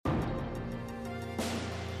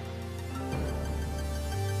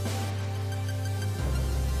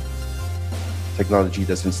Technology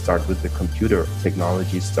doesn't start with the computer.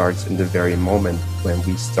 Technology starts in the very moment when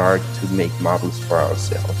we start to make models for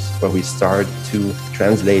ourselves, when we start to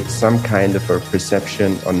translate some kind of a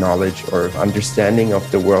perception or knowledge or understanding of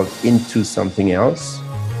the world into something else.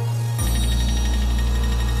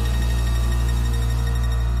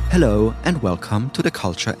 Hello and welcome to the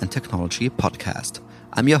Culture and Technology Podcast.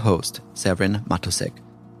 I'm your host, Severin Matusek.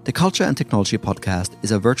 The Culture and Technology Podcast is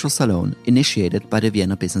a virtual salon initiated by the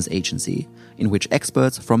Vienna Business Agency, in which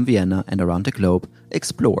experts from Vienna and around the globe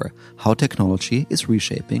explore how technology is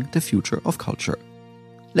reshaping the future of culture.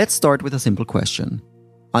 Let's start with a simple question.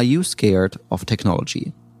 Are you scared of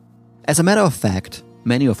technology? As a matter of fact,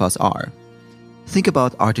 many of us are. Think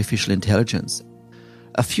about artificial intelligence.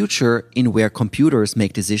 A future in where computers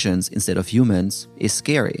make decisions instead of humans is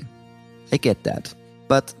scary. I get that.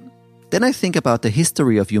 But then I think about the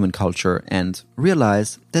history of human culture and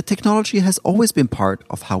realize that technology has always been part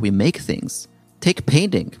of how we make things. Take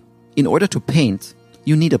painting. In order to paint,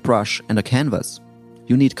 you need a brush and a canvas.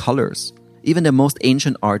 You need colors. Even the most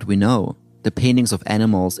ancient art we know, the paintings of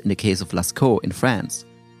animals in the case of Lascaux in France,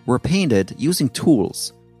 were painted using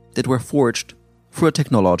tools that were forged through a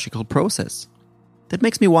technological process. That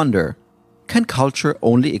makes me wonder, can culture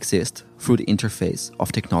only exist through the interface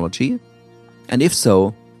of technology? And if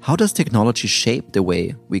so, how does technology shape the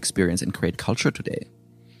way we experience and create culture today?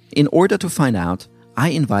 In order to find out, I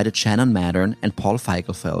invited Shannon Mattern and Paul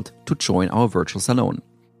Feigelfeld to join our virtual salon.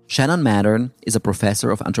 Shannon Mattern is a professor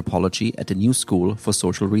of anthropology at the New School for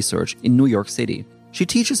Social Research in New York City. She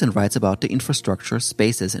teaches and writes about the infrastructure,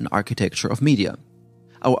 spaces, and architecture of media.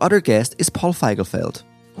 Our other guest is Paul Feigelfeld,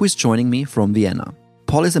 who is joining me from Vienna.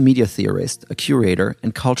 Paul is a media theorist, a curator,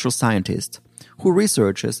 and cultural scientist who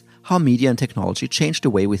researches how media and technology change the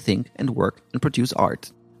way we think and work and produce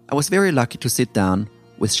art. I was very lucky to sit down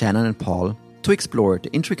with Shannon and Paul to explore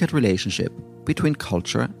the intricate relationship between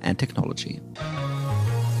culture and technology.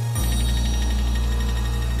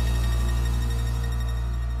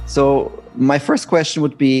 So my first question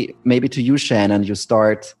would be maybe to you, Shannon. You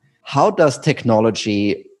start. How does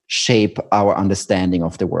technology shape our understanding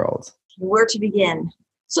of the world? Where to begin?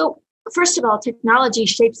 So first of all, technology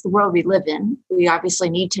shapes the world we live in. We obviously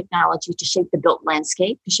need technology to shape the built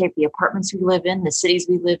landscape, to shape the apartments we live in, the cities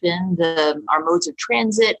we live in, our modes of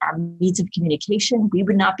transit, our means of communication. We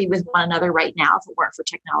would not be with one another right now if it weren't for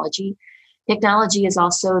technology. Technology is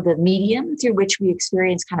also the medium through which we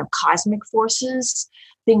experience kind of cosmic forces,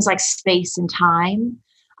 things like space and time.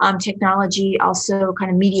 Technology also kind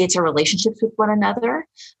of mediates our relationships with one another.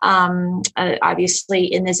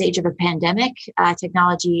 Obviously, in this age of a pandemic,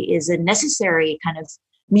 technology is a necessary kind of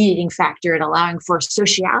mediating factor in allowing for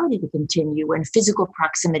sociality to continue when physical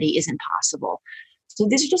proximity isn't possible. So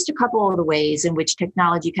these are just a couple of the ways in which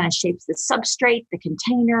technology kind of shapes the substrate, the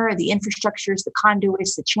container, the infrastructures, the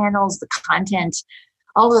conduits, the channels, the content,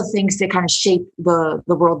 all the things that kind of shape the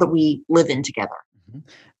world that we live in together. Mm-hmm.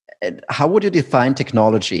 How would you define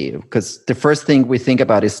technology? Because the first thing we think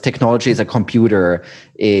about is technology is a computer,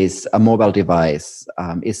 is a mobile device,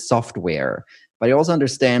 is software. But I also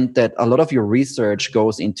understand that a lot of your research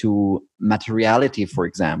goes into materiality, for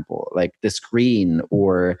example, like the screen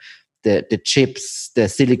or the chips, the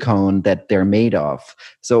silicone that they're made of.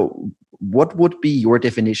 So what would be your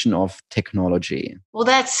definition of technology? Well,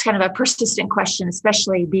 that's kind of a persistent question,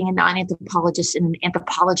 especially being a non-anthropologist in an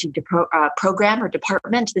anthropology program or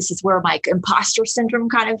department. This is where my imposter syndrome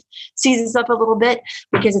kind of seizes up a little bit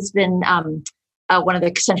because it's been one of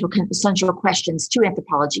the central questions to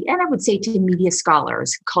anthropology, and I would say to media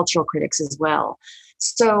scholars, cultural critics as well.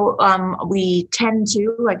 So we tend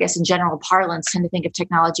to, I guess in general parlance, tend to think of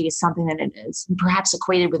technology as something that is perhaps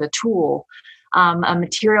equated with a tool, a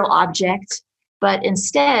material object. But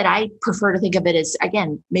instead, I prefer to think of it as,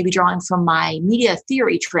 again, maybe drawing from my media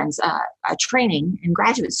theory training in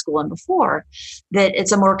graduate school and before, that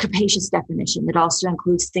it's a more capacious definition that also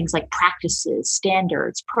includes things like practices,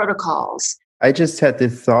 standards, protocols. I just had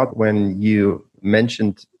this thought when you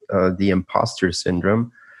mentioned the imposter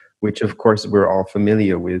syndrome, which of course we're all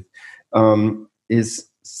familiar with, is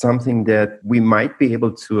something that we might be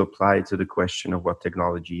able to apply to the question of what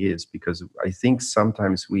technology is, because I think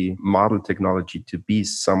sometimes we model technology to be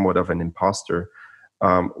somewhat of an imposter,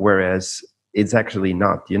 whereas it's actually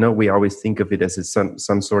not. You know, we always think of it as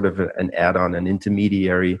some sort of an add-on, an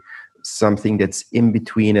intermediary, something that's in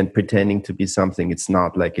between and pretending to be something it's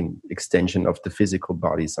not, like an extension of the physical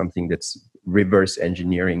body, something that's reverse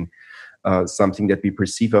engineering, something that we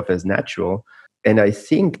perceive of as natural. And I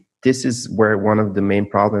think this is where one of the main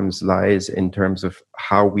problems lies in terms of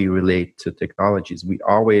how we relate to technologies. We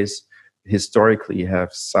always historically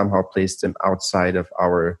have somehow placed them outside of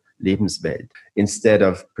our Lebenswelt, instead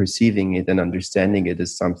of perceiving it and understanding it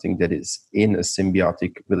as something that is in a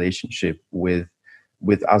symbiotic relationship with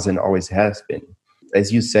us and always has been.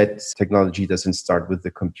 As you said, technology doesn't start with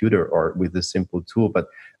the computer or with a simple tool, but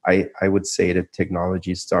I would say that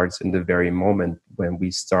technology starts in the very moment when we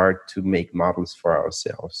start to make models for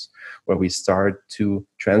ourselves, where we start to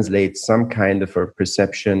translate some kind of a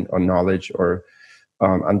perception or knowledge or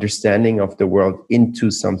understanding of the world into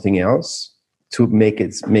something else to make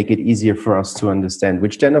it easier for us to understand,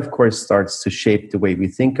 which then, of course, starts to shape the way we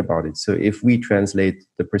think about it. So if we translate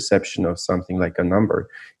the perception of something like a number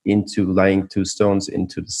into laying two stones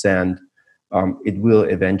into the sand, it will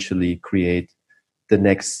eventually create the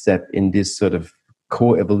next step in this sort of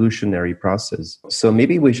co-evolutionary process. So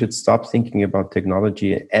maybe we should stop thinking about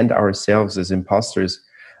technology and ourselves as imposters,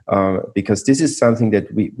 because this is something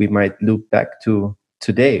that we might loop back to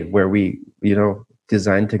today, where we,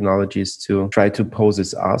 design technologies to try to pose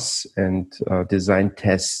as us and design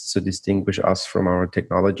tests to distinguish us from our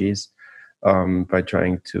technologies by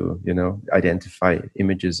trying to, identify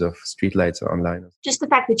images of streetlights online. Just the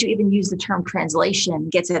fact that you even use the term translation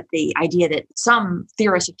gets at the idea that some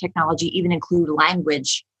theorists of technology even include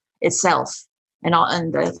language itself and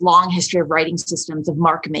the long history of writing systems of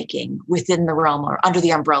mark making within the realm or under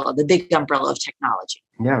the umbrella, the big umbrella of technology.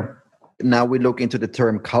 Yeah. Now we look into the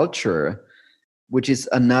term culture, which is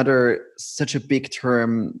such a big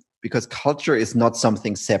term, because culture is not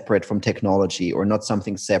something separate from technology or not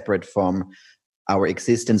something separate from our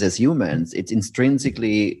existence as humans. It's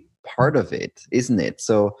intrinsically part of it, isn't it?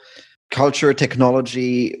 So culture,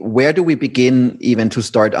 technology, where do we begin even to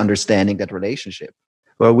start understanding that relationship?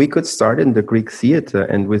 Well, we could start in the Greek theater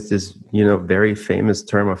and with this, very famous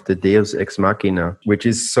term of the Deus ex machina, which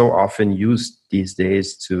is so often used these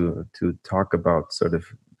days to talk about sort of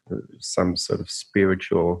some sort of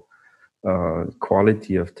spiritual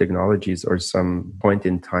quality of technologies, or some point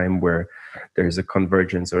in time where there's a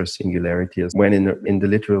convergence or singularity. When in the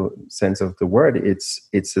literal sense of the word,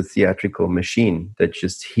 it's a theatrical machine that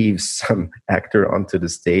just heaves some actor onto the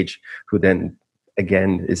stage who then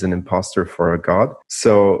again is an imposter for a god.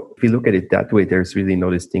 So if you look at it that way, there's really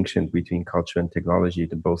no distinction between culture and technology.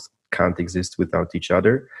 They both can't exist without each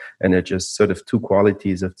other, and they're just sort of two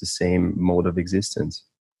qualities of the same mode of existence.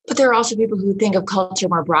 But there are also people who think of culture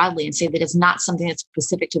more broadly and say that it's not something that's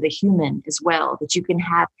specific to the human as well, that you can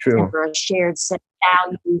have a shared set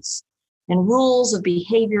of values and rules of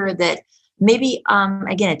behavior that maybe,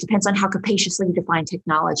 again, it depends on how capaciously you define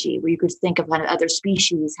technology, where you could think of other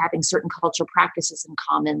species having certain cultural practices in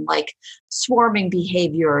common, like swarming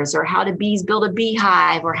behaviors, or how do bees build a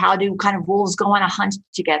beehive, or how do kind of wolves go on a hunt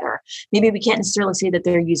together. Maybe we can't necessarily say that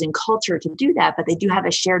they're using culture to do that, but they do have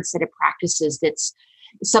a shared set of practices that's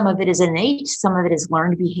some of it is innate, some of it is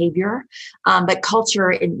learned behavior, but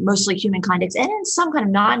culture in mostly human context and in some kind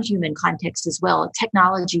of non-human context as well.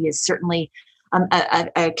 Technology is certainly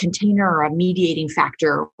a container or a mediating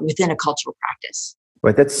factor within a cultural practice.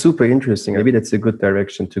 Well, that's super interesting. Maybe that's a good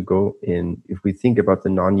direction to go in if we think about the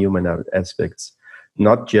non-human aspects,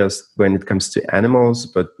 not just when it comes to animals,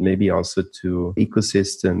 but maybe also to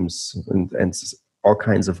ecosystems and all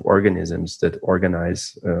kinds of organisms that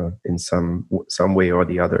organize in some way or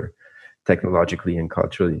the other, technologically and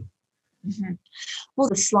culturally. Mm-hmm. Well,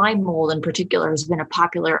 the slime mold in particular has been a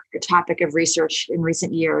popular topic of research in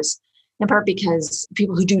recent years, in part because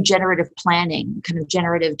people who do generative planning, kind of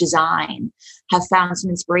generative design, have found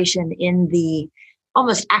some inspiration in the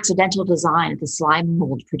almost accidental design that the slime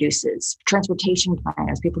mold produces. Transportation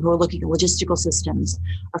planners, people who are looking at logistical systems,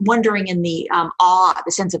 are wondering in the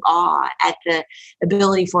sense of awe at the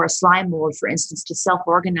ability for a slime mold, for instance, to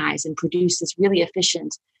self-organize and produce this really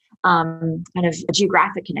efficient kind of a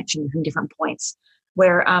geographic connection between different points,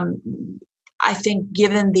 where I think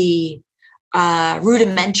given the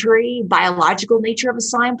rudimentary biological nature of a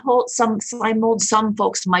slime mold, some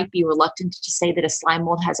folks might be reluctant to say that a slime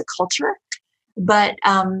mold has a culture. But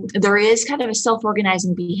there is kind of a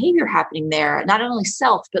self-organizing behavior happening there, not only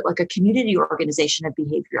self, but like a community organization of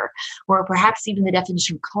behavior, where perhaps even the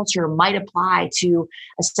definition of culture might apply to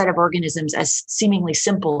a set of organisms as seemingly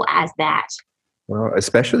simple as that. Well,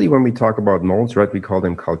 especially when we talk about molds, right? We call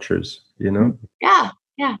them cultures,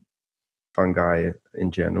 Yeah. Fungi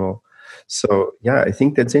in general. So, yeah, I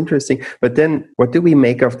think that's interesting. But then what do we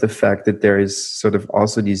make of the fact that there is sort of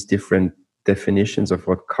also these different definitions of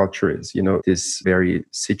what culture is, this very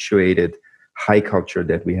situated high culture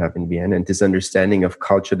that we have in Vienna, and this understanding of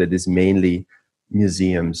culture that is mainly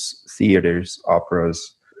museums, theaters,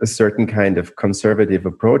 operas, a certain kind of conservative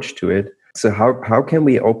approach to it. So how can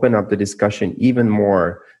we open up the discussion even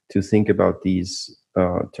more to think about these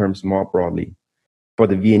terms more broadly? for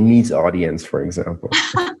the Viennese audience, for example?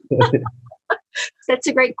 That's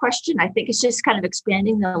a great question. I think it's just kind of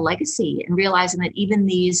expanding the legacy and realizing that even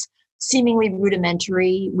these seemingly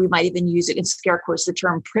rudimentary, we might even use it in scare quotes, the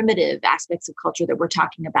term primitive aspects of culture that we're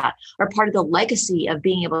talking about are part of the legacy of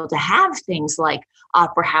being able to have things like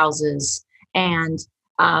opera houses and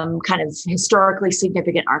kind of historically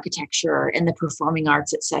significant architecture and the performing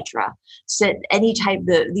arts, etc. So any type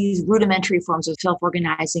of these rudimentary forms of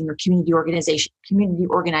self-organizing or community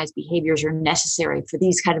organized behaviors are necessary for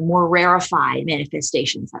these kind of more rarefied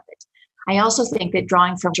manifestations of it. I also think that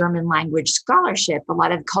drawing from German language scholarship, a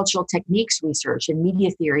lot of cultural techniques research and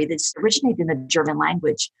media theory that's originated in the German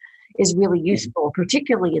language is really useful,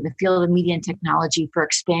 particularly in the field of media and technology, for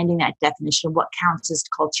expanding that definition of what counts as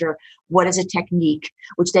culture, what is a technique,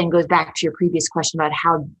 which then goes back to your previous question about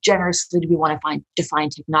how generously do we want to define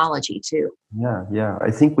technology too. Yeah.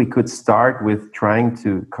 I think we could start with trying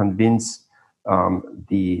to convince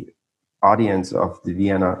the audience of the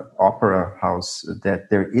Vienna Opera House that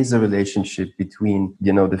there is a relationship between,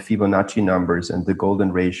 the Fibonacci numbers and the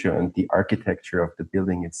golden ratio and the architecture of the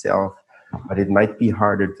building itself. But it might be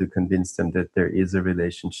harder to convince them that there is a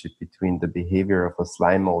relationship between the behavior of a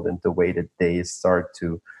slime mold and the way that they start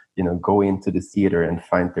to, go into the theater and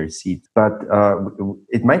find their seat. But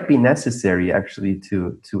it might be necessary actually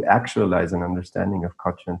to actualize an understanding of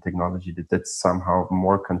culture and technology that's somehow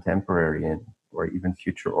more contemporary or even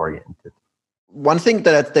future oriented. One thing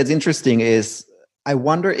that's interesting is I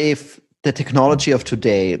wonder if the technology of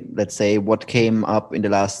today, let's say what came up in the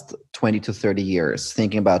last 20 to 30 years,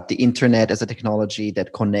 thinking about the internet as a technology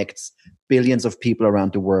that connects billions of people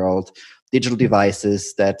around the world, digital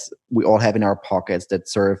devices that we all have in our pockets that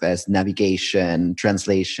serve as navigation,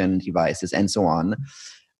 translation devices, and so on,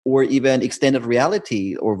 or even extended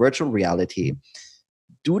reality or virtual reality.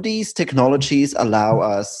 Do these technologies allow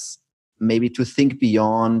us maybe to think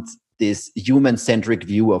beyond this human-centric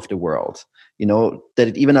view of the world? That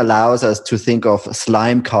it even allows us to think of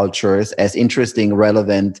slime cultures as interesting,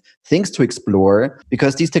 relevant things to explore,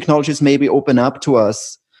 because these technologies maybe open up to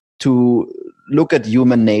us to look at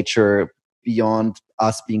human nature beyond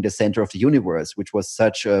us being the center of the universe, which was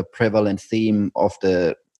such a prevalent theme of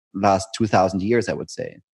the last 2,000 years, I would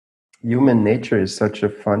say. Human nature is such a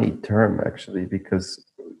funny term, actually, because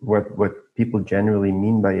what people generally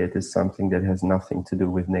mean by it is something that has nothing to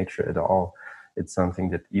do with nature at all. It's something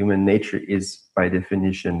that human nature is, by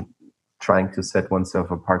definition, trying to set oneself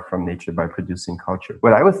apart from nature by producing culture.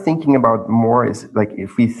 What I was thinking about more is, like,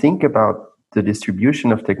 if we think about the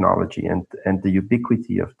distribution of technology and the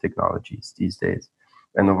ubiquity of technologies these days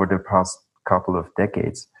and over the past couple of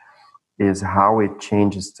decades, is how it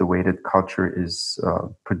changes the way that culture is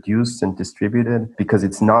produced and distributed, because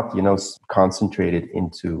it's not, concentrated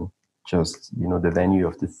into just, the venue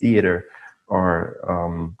of the theater or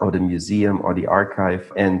the museum or the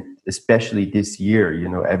archive. And especially this year,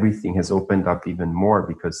 everything has opened up even more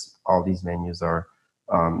because all these venues are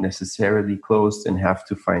necessarily closed and have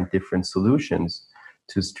to find different solutions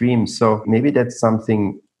to stream. So maybe that's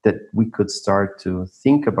something that we could start to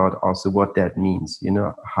think about also, what that means,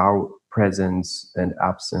 how presence and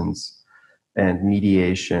absence and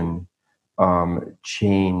mediation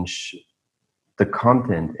change the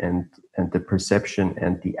content and the perception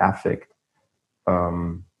and the affect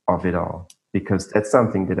of it all, because that's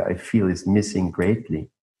something that I feel is missing greatly.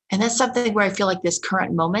 And that's something where I feel like this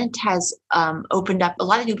current moment has opened up a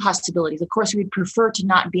lot of new possibilities. Of course, we'd prefer to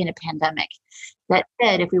not be in a pandemic. That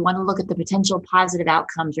said, if we want to look at the potential positive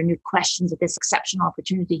outcomes or new questions that this exceptional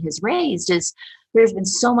opportunity has raised, is there's been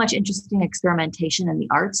so much interesting experimentation in the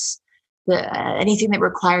arts. Anything that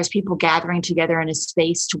requires people gathering together in a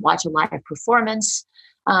space to watch a live performance,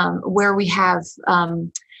 where we have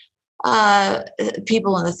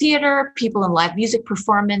people in the theater, people in live music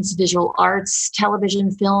performance, visual arts, television,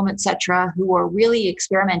 film, etc., who are really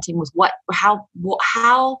experimenting with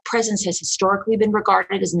how presence has historically been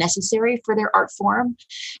regarded as necessary for their art form,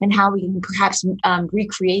 and how we can perhaps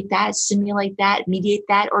recreate that, simulate that, mediate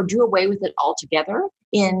that, or do away with it altogether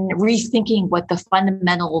in rethinking what the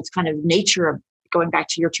fundamental kind of nature of, going back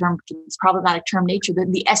to your term, it's problematic term, nature,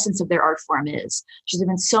 the essence of their art form is. There's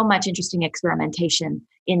been so much interesting experimentation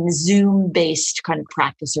in Zoom-based kind of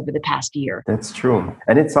practice over the past year. That's true.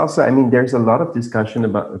 And it's also, there's a lot of discussion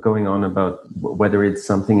going on about whether it's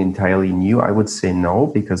something entirely new. I would say no,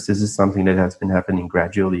 because this is something that has been happening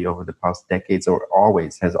gradually over the past decades, or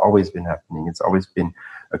has always been happening. It's always been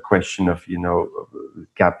a question of,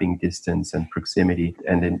 gapping distance and proximity,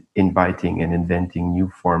 and then inviting and inventing new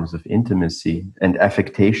forms of intimacy and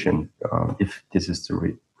affectation, if this is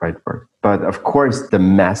the right word. But of course, the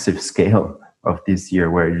massive scale of this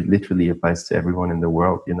year, where it literally applies to everyone in the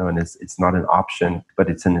world, and it's not an option, but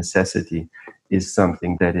it's a necessity, is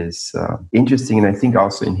something that is interesting, and I think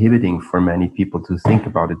also inhibiting for many people to think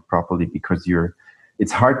about it properly, because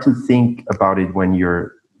it's hard to think about it when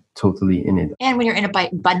you're totally in it. And when you're in it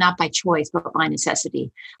but not by choice, but by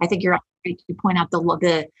necessity. I think you're right to point out the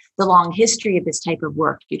long history of this type of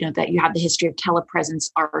work. That you have the history of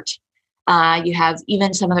telepresence art. You have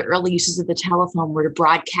even some of the early uses of the telephone were to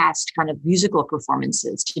broadcast kind of musical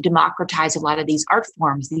performances, to democratize a lot of these art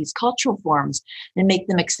forms, these cultural forms, and make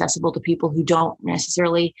them accessible to people who don't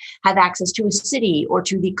necessarily have access to a city or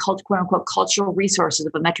to the quote unquote cultural resources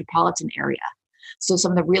of a metropolitan area. So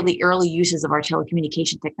some of the really early uses of our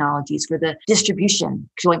telecommunication technologies for the distribution,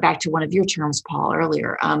 going back to one of your terms, Paul,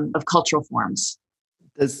 earlier, of cultural forms.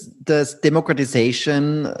 Does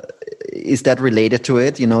democratization, is that related to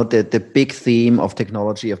it? The big theme of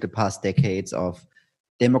technology of the past decades of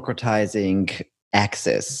democratizing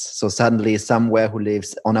access. So suddenly somewhere who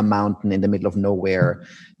lives on a mountain in the middle of nowhere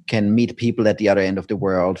can meet people at the other end of the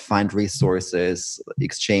world, find resources,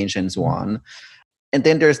 exchange, and so on. And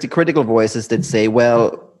then there's the critical voices that say,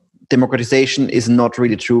 well, democratization is not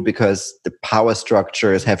really true because the power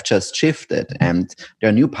structures have just shifted and there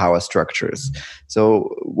are new power structures.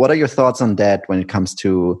 So what are your thoughts on that when it comes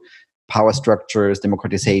to power structures,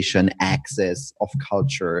 democratization, access of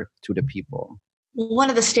culture to the people? One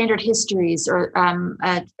of the standard histories or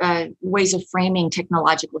ways of framing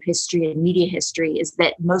technological history and media history is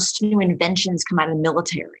that most new inventions come out of the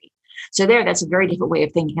military. So that's a very different way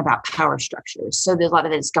of thinking about power structures. So there's a lot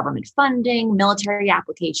of it is government funding, military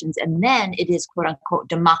applications, and then it is quote unquote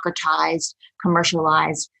democratized,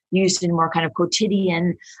 commercialized, used in more kind of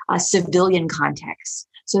quotidian civilian contexts.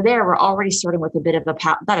 So we're already starting with a bit of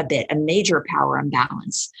a major power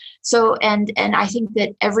imbalance. So, and I think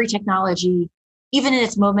that every technology, even in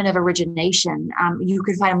its moment of origination, you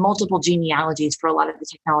could find multiple genealogies for a lot of the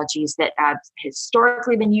technologies that have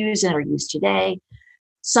historically been used and are used today.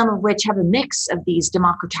 Some of which have a mix of these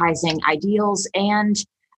democratizing ideals and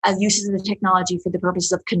uses of the technology for the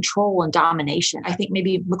purposes of control and domination. I think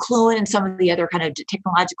maybe McLuhan and some of the other kind of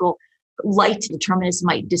technological light determinists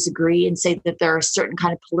might disagree and say that there are certain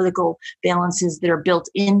kind of political balances that are built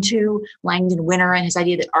into Langdon Winner and his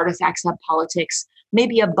idea that artifacts have politics.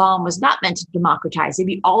 Maybe a bomb was not meant to democratize.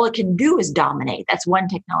 Maybe all it can do is dominate. That's one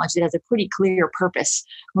technology that has a pretty clear purpose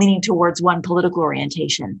leaning towards one political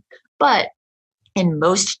orientation. But in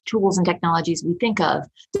most tools and technologies we think of,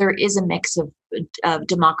 there is a mix of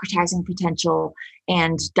democratizing potential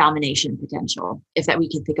and domination potential, if that we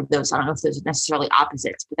can think of those. I don't know if those are necessarily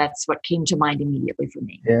opposites, but that's what came to mind immediately for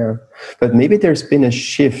me. Yeah, but maybe there's been a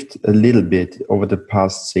shift a little bit over the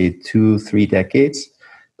past, say, 2-3 decades,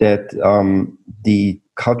 that the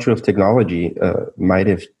culture of technology might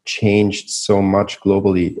have changed so much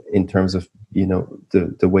globally in terms of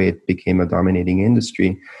the way it became a dominating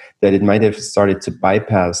industry, that it might have started to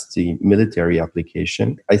bypass the military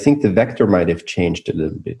application. I think the vector might have changed a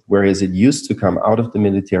little bit. Whereas it used to come out of the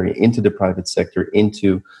military into the private sector,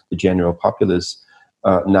 into the general populace,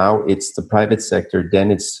 now it's the private sector,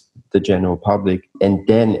 then it's the general public. And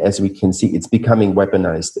then, as we can see, it's becoming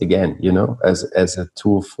weaponized again, as a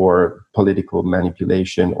tool for political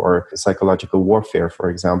manipulation or psychological warfare,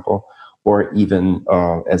 for example, or even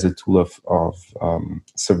as a tool of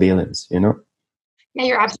surveillance, Yeah,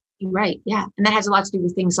 you're absolutely right. Yeah. And that has a lot to do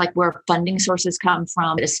with things like where funding sources come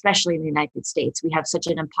from, especially in the United States. We have such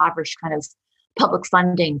an impoverished kind of public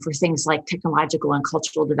funding for things like technological and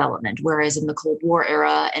cultural development, whereas in the Cold War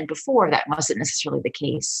era and before, that wasn't necessarily the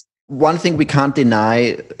case. One thing we can't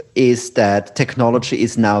deny is that technology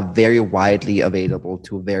is now very widely available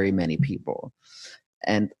to very many people.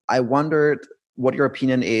 And I wondered what your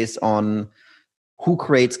opinion is on who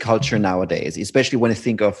creates culture nowadays, especially when you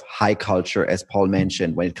think of high culture, as Paul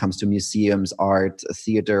mentioned, when it comes to museums, art,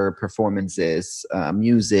 theater, performances,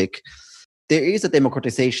 music. There is a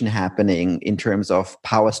democratization happening in terms of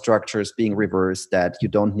power structures being reversed, that you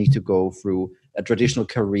don't need to go through a traditional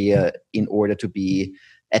career in order to be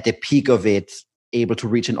at the peak of it, able to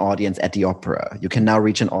reach an audience at the opera. You can now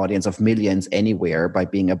reach an audience of millions anywhere by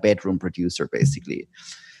being a bedroom producer, basically.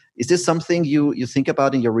 Is this something you think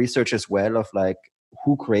about in your research as well, of like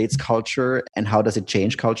who creates culture and how does it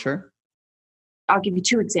change culture? I'll give you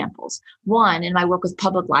two examples. One, in my work with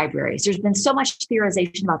public libraries, there's been so much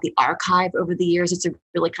theorization about the archive over the years. It's a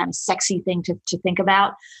really kind of sexy thing to think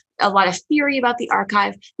about. A lot of theory about the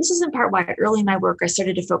archive. This is in part why early in my work, I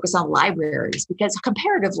started to focus on libraries, because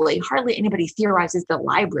comparatively, hardly anybody theorizes the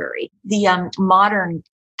library. The modern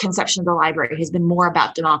conception of the library has been more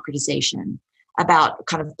about democratization. about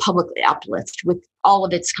kind of public uplift with all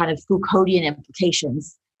of its kind of Foucauldian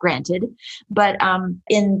implications, granted. But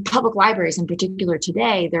in public libraries in particular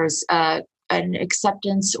today, there's an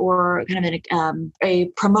acceptance or kind of a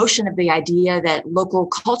promotion of the idea that local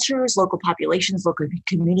cultures, local populations, local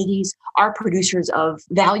communities are producers of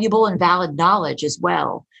valuable and valid knowledge as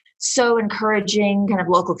well. So encouraging kind of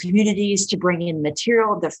local communities to bring in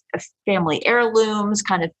material, the family heirlooms,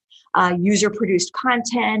 kind of user-produced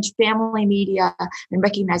content, family media, and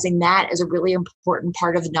recognizing that as a really important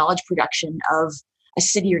part of the knowledge production of a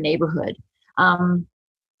city or neighborhood.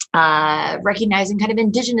 Recognizing kind of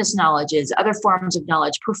indigenous knowledges, other forms of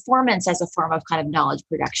knowledge, performance as a form of kind of knowledge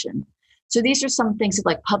production. So these are some things that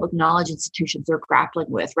like public knowledge institutions are grappling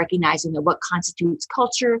with, recognizing that what constitutes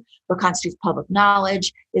culture, what constitutes public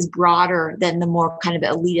knowledge is broader than the more kind of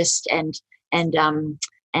elitist and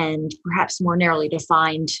perhaps more narrowly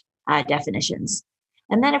defined definitions.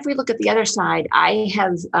 And then if we look at the other side, I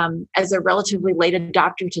have, as a relatively late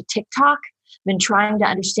adopter to TikTok, been trying to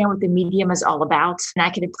understand what the medium is all about. And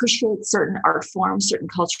I can appreciate certain art forms, certain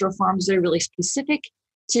cultural forms that are really specific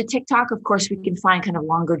to TikTok. Of course, we can find kind of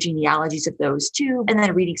longer genealogies of those too. And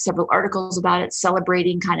then reading several articles about it,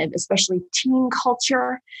 celebrating kind of especially teen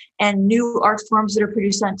culture and new art forms that are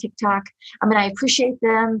produced on TikTok. I mean, I appreciate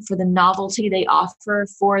them for the novelty they offer,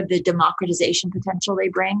 for the democratization potential they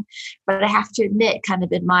bring. But I have to admit, kind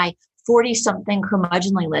of in my 40-something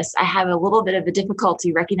curmudgeonly list, I have a little bit of a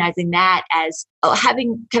difficulty recognizing that as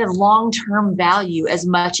having kind of long-term value as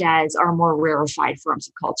much as our more rarefied forms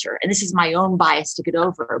of culture. And this is my own bias to get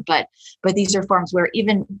over, but these are forms where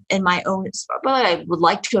even in my own, what I would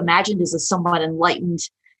like to imagine is a somewhat enlightened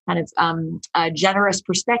kind of generous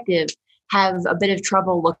perspective, have a bit of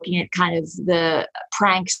trouble looking at kind of the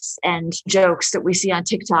pranks and jokes that we see on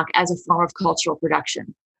TikTok as a form of cultural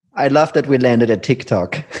production. I love that we landed at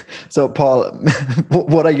TikTok. So, Paul,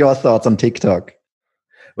 what are your thoughts on TikTok?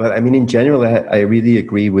 Well, I mean, in general, I really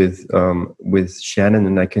agree with Shannon,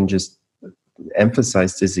 and I can just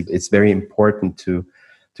emphasize this. It's very important to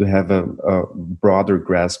have a broader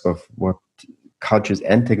grasp of what cultures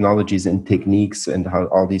and technologies and techniques and how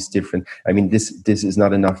all these different, I mean, this is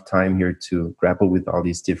not enough time here to grapple with all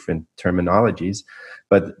these different terminologies,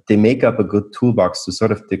 but they make up a good toolbox to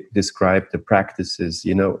sort of describe the practices.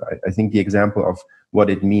 You know, I think the example of what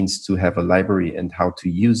it means to have a library and how to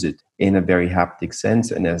use it in a very haptic sense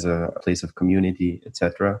and as a place of community,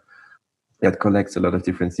 etc., that collects a lot of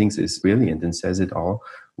different things is brilliant and says it all.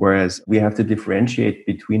 Whereas we have to differentiate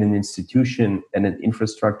between an institution and an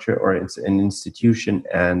infrastructure, or it's an institution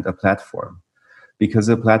and a platform. Because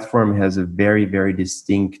a platform has a very, very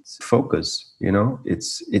distinct focus. You know,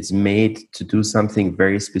 it's made to do something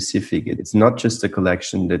very specific. It's not just a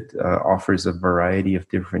collection that offers a variety of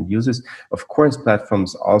different uses. Of course,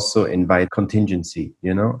 platforms also invite contingency,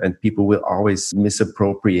 you know, and people will always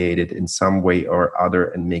misappropriate it in some way or other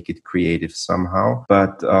and make it creative somehow.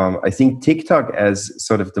 But I think TikTok, as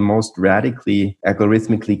sort of the most radically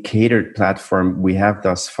algorithmically catered platform we have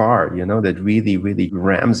thus far, you know, that really, really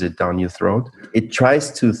rams it down your throat. It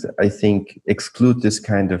tries to, I think, exclude this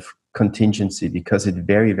kind of contingency because it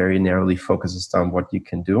very, very narrowly focuses on what you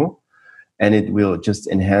can do. And it will just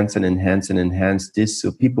enhance and enhance and enhance this.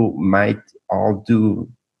 So people might all do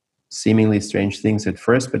seemingly strange things at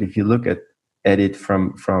first, but if you look at it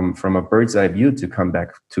from a bird's eye view, to come back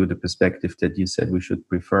to the perspective that you said we should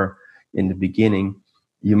prefer in the beginning,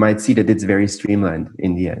 you might see that it's very streamlined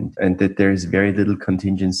in the end, and that there's very little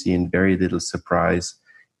contingency and very little surprise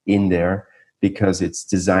in there, because it's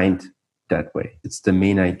designed that way. It's the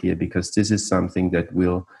main idea, because this is something that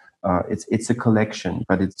will, it's a collection,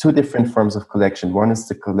 but it's two different forms of collection. One is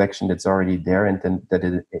the collection that's already there, and then that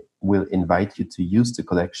it will invite you to use the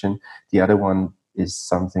collection. The other one is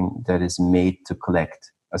something that is made to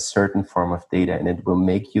collect a certain form of data, and it will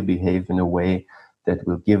make you behave in a way that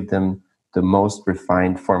will give them the most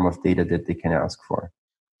refined form of data that they can ask for.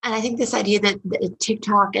 And I think this idea that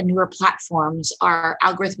TikTok and newer platforms are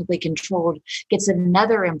algorithmically controlled gets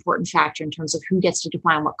another important factor in terms of who gets to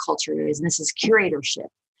define what culture is, and this is curatorship.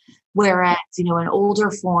 Whereas, you know, in older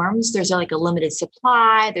forms, there's like a limited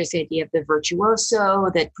supply. There's the idea of the virtuoso,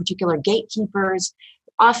 that particular gatekeepers,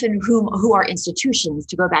 often who are institutions,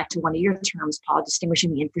 to go back to one of your terms, Paul,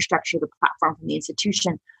 distinguishing the infrastructure, the platform from the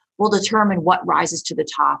institution, will determine what rises to the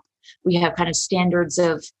top. We have kind of standards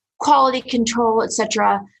of quality control,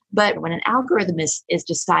 etc. But when an algorithm is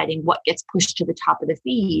deciding what gets pushed to the top of the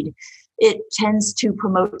feed, it tends to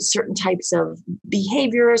promote certain types of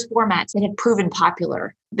behaviors, formats that have proven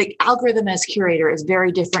popular. The algorithm as curator is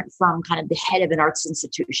very different from kind of the head of an arts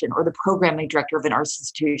institution or the programming director of an arts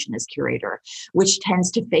institution as curator, which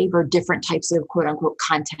tends to favor different types of quote unquote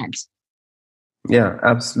content. Yeah,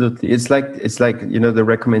 absolutely. It's like the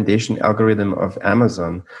recommendation algorithm of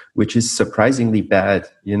Amazon, which is surprisingly bad.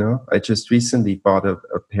 I just recently bought a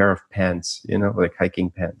pair of pants, like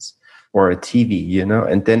hiking pants, or a TV,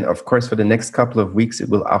 and then of course for the next couple of weeks it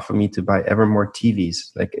will offer me to buy ever more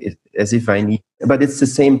TVs, as if I need. But it's the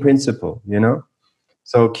same principle,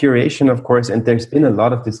 So curation, of course, and there's been a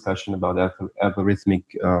lot of discussion about algorithmic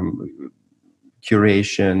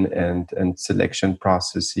curation and selection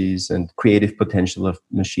processes and creative potential of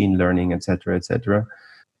machine learning, et cetera, et cetera.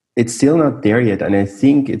 It's still not there yet. And I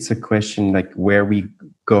think it's a question like where we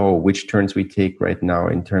go, which turns we take right now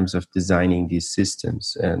in terms of designing these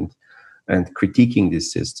systems and critiquing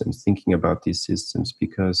these systems, thinking about these systems,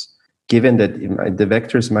 because given that the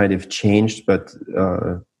vectors might have changed, but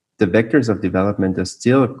the vectors of development are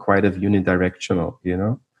still quite of unidirectional,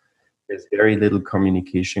 There's very little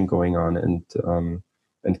communication going on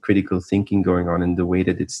and critical thinking going on in the way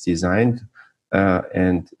that it's designed.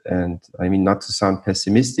 And I mean, not to sound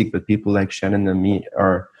pessimistic, but people like Shannon and me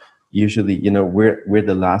are usually, we're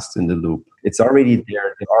the last in the loop. It's already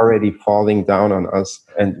there. It's already falling down on us.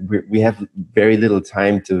 And we have very little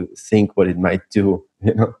time to think what it might do,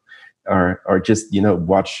 or just,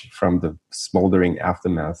 watch from the smoldering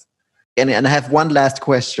aftermath. And I have one last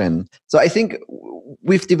question. So I think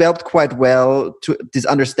we've developed quite well to this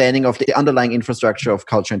understanding of the underlying infrastructure of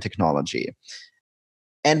culture and technology.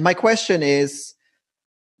 And my question is,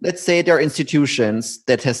 let's say there are institutions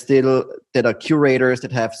that are curators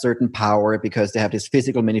that have certain power because they have this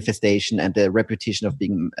physical manifestation and the reputation of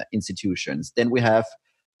being institutions. Then we have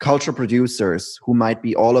cultural producers who might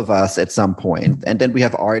be all of us at some point. And then we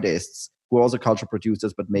have artists who are also cultural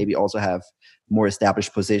producers, but maybe also have more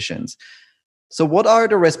established positions. So what are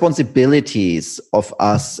the responsibilities of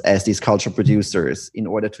us as these cultural producers in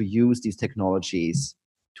order to use these technologies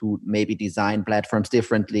to maybe design platforms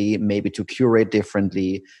differently, maybe to curate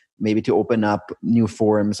differently, maybe to open up new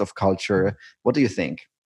forms of culture? What do you think?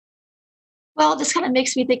 Well, this kind of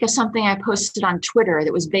makes me think of something I posted on Twitter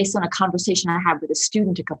that was based on a conversation I had with a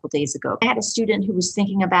student a couple of days ago. I had a student who was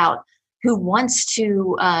thinking about who wants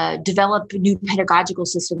to develop new pedagogical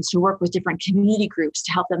systems to work with different community groups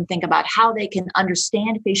to help them think about how they can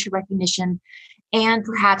understand facial recognition and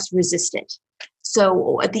perhaps resist it.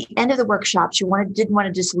 So at the end of the workshop, she didn't want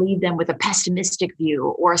to just leave them with a pessimistic view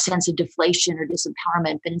or a sense of deflation or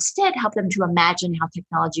disempowerment, but instead help them to imagine how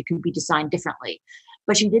technology could be designed differently.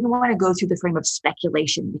 But she didn't want to go through the frame of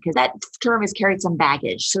speculation because that term has carried some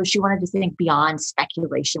baggage. So she wanted to think beyond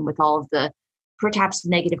speculation with all of the perhaps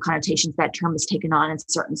negative connotations that term has taken on in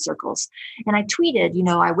certain circles. And I tweeted,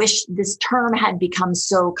 I wish this term had become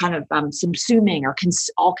so kind of subsuming or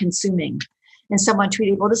all-consuming. And someone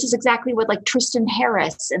tweeted, well, this is exactly what like Tristan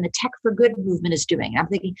Harris and the Tech for Good movement is doing. And I'm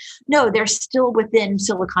thinking, no, they're still within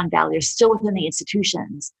Silicon Valley. They're still within the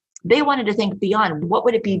institutions. They wanted to think beyond. What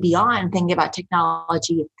would it be beyond thinking about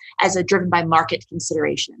technology as driven by market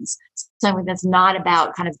considerations? Something that's not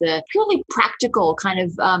about kind of the purely practical kind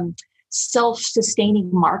of self-sustaining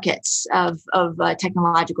markets of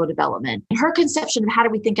technological development. And her conception of how do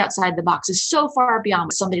we think outside the box is so far beyond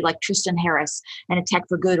what somebody like Tristan Harris and a Tech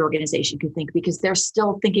for Good organization could think, because they're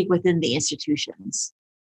still thinking within the institutions.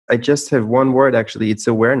 I just have one word, actually. It's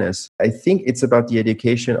awareness. I think it's about the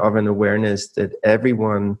education of an awareness that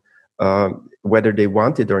everyone, whether they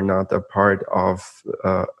want it or not, are part of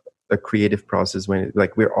a creative process when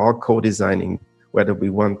we're all co-designing, whether we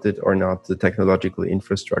want it or not, the technological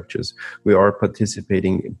infrastructures. We are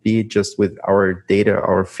participating, be it just with our data,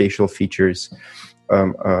 our facial features,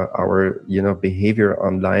 our behavior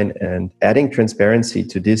online, and adding transparency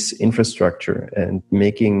to this infrastructure and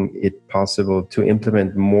making it possible to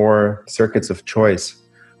implement more circuits of choice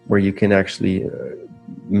where you can actually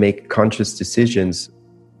make conscious decisions.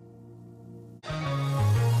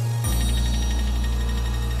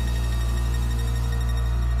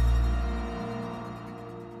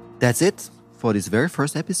 That's it for this very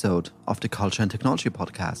first episode of the Culture and Technology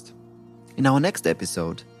Podcast. In our next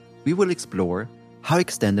episode, we will explore how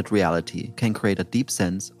extended reality can create a deep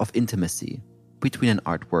sense of intimacy between an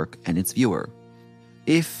artwork and its viewer.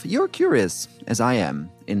 If you're curious, as I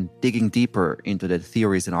am, in digging deeper into the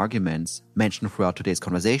theories and arguments mentioned throughout today's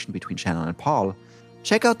conversation between Shannon and Paul,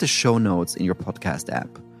 check out the show notes in your podcast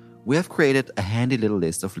app. We have created a handy little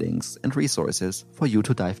list of links and resources for you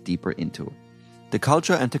to dive deeper into. The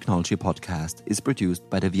Culture and Technology Podcast is produced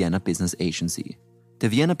by the Vienna Business Agency. The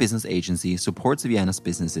Vienna Business Agency supports Vienna's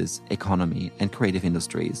businesses, economy, and creative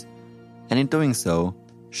industries, and in doing so,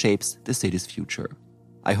 shapes the city's future.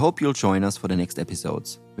 I hope you'll join us for the next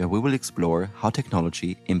episodes, where we will explore how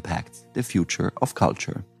technology impacts the future of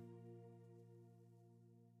culture.